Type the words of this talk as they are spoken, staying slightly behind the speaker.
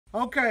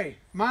Okay,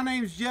 my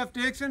name's Jeff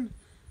Dixon.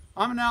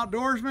 I'm an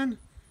outdoorsman,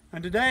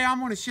 and today I'm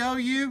going to show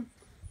you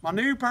my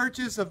new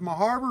purchase of my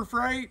Harbor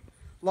Freight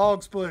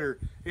log splitter.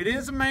 It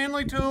is a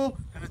manly tool,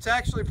 and it's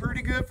actually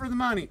pretty good for the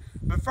money.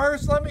 But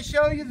first, let me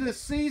show you this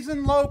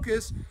seasoned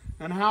locust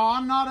and how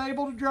I'm not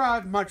able to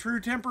drive my true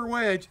temper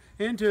wedge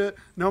into it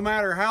no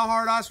matter how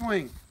hard I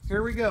swing.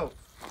 Here we go.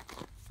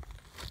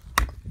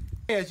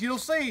 As you'll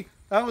see,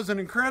 that was an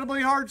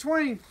incredibly hard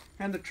swing,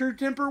 and the true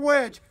temper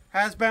wedge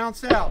has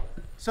bounced out.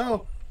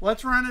 So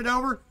let's run it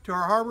over to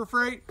our Harbor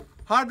Freight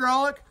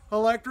hydraulic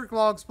electric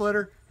log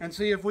splitter and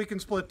see if we can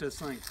split this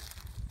thing.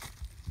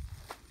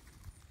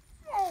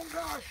 Oh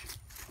gosh.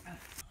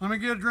 Let me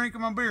get a drink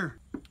of my beer.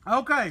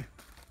 Okay,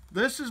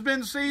 this has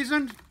been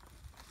seasoned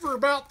for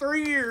about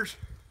 3 years,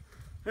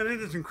 and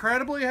it is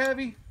incredibly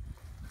heavy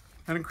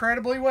and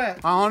incredibly wet.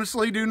 I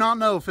honestly do not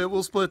know if it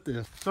will split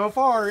this. So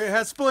far, it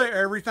has split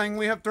everything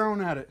we have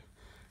thrown at it.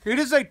 It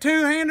is a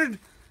two-handed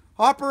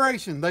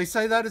operation. They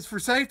say that is for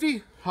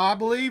safety. I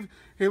believe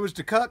it was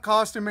to cut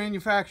cost in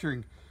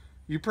manufacturing.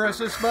 You press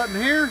this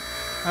button here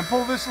and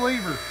pull this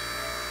lever.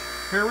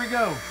 Here we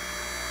go.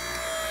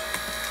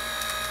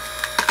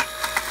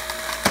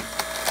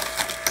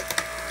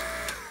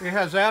 It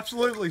has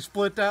absolutely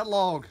split that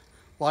log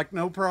like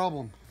no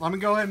problem. Let me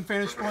go ahead and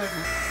finish splitting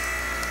it.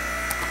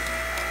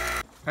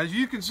 As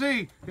you can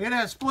see, it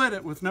has split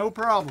it with no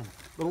problem.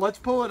 But let's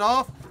pull it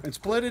off and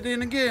split it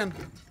in again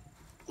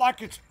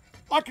like it's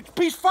a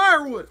piece of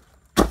firewood.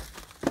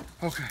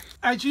 Okay.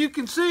 As you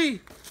can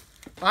see,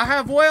 I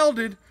have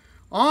welded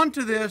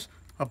onto this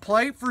a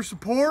plate for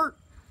support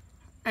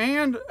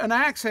and an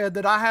axe head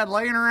that I had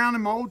laying around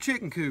in my old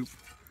chicken coop.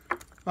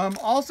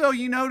 Also,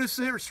 you notice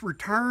this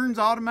returns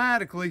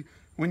automatically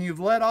when you've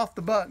let off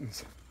the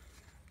buttons.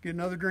 Get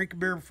another drink of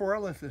beer before I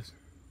lift this.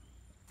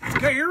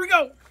 Okay, here we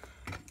go.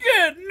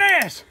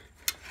 Goodness!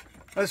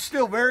 That's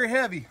still very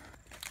heavy.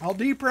 I'll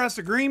depress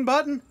the green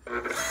button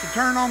to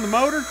turn on the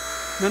motor.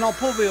 Then I'll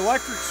pull the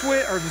electric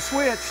switch or the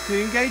switch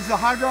to engage the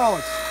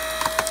hydraulics.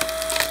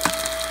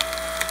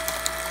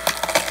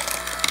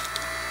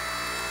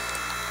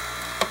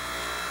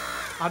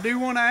 I do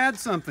want to add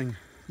something.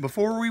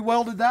 Before we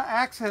welded that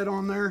axe head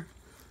on there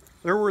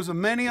was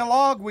many a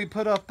log we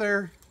put up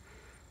there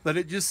that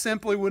it just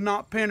simply would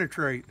not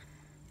penetrate.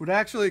 Would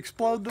actually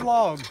explode the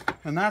log.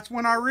 And that's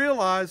when I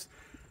realized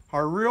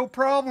our real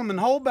problem and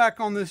holdback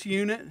on this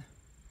unit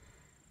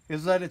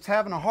is that it's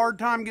having a hard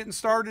time getting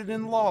started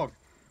in the log.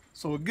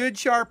 So a good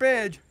sharp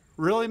edge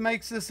really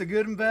makes this a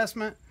good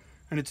investment,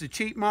 and it's a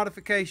cheap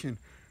modification.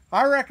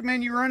 I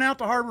recommend you run out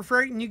to Harbor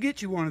Freight and you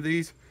get you one of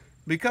these,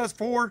 because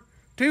for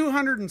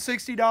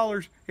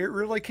 $260, it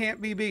really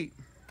can't be beat.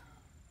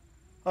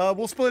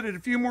 We'll split it a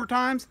few more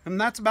times,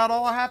 and that's about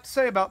all I have to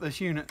say about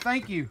this unit.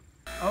 Thank you.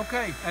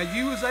 Okay, as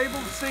you was able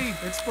to see,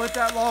 it split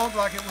that log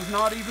like it was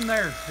not even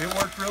there. It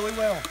worked really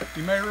well.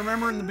 You may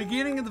remember in the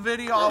beginning of the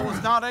video, I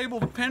was not able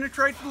to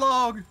penetrate the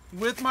log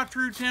with my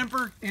true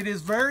temper. It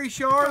is very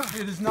sharp.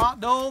 It is not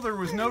dull. There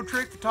was no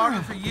trick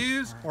photography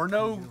used or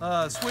no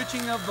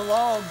switching of the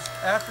logs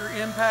after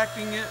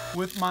impacting it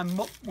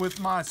with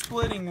my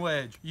splitting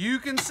wedge. You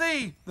can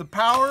see the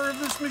power of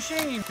this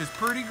machine is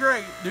pretty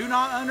great. Do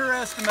not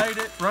underestimate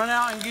it. Run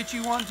out and get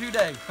you one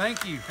today.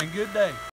 Thank you and good day.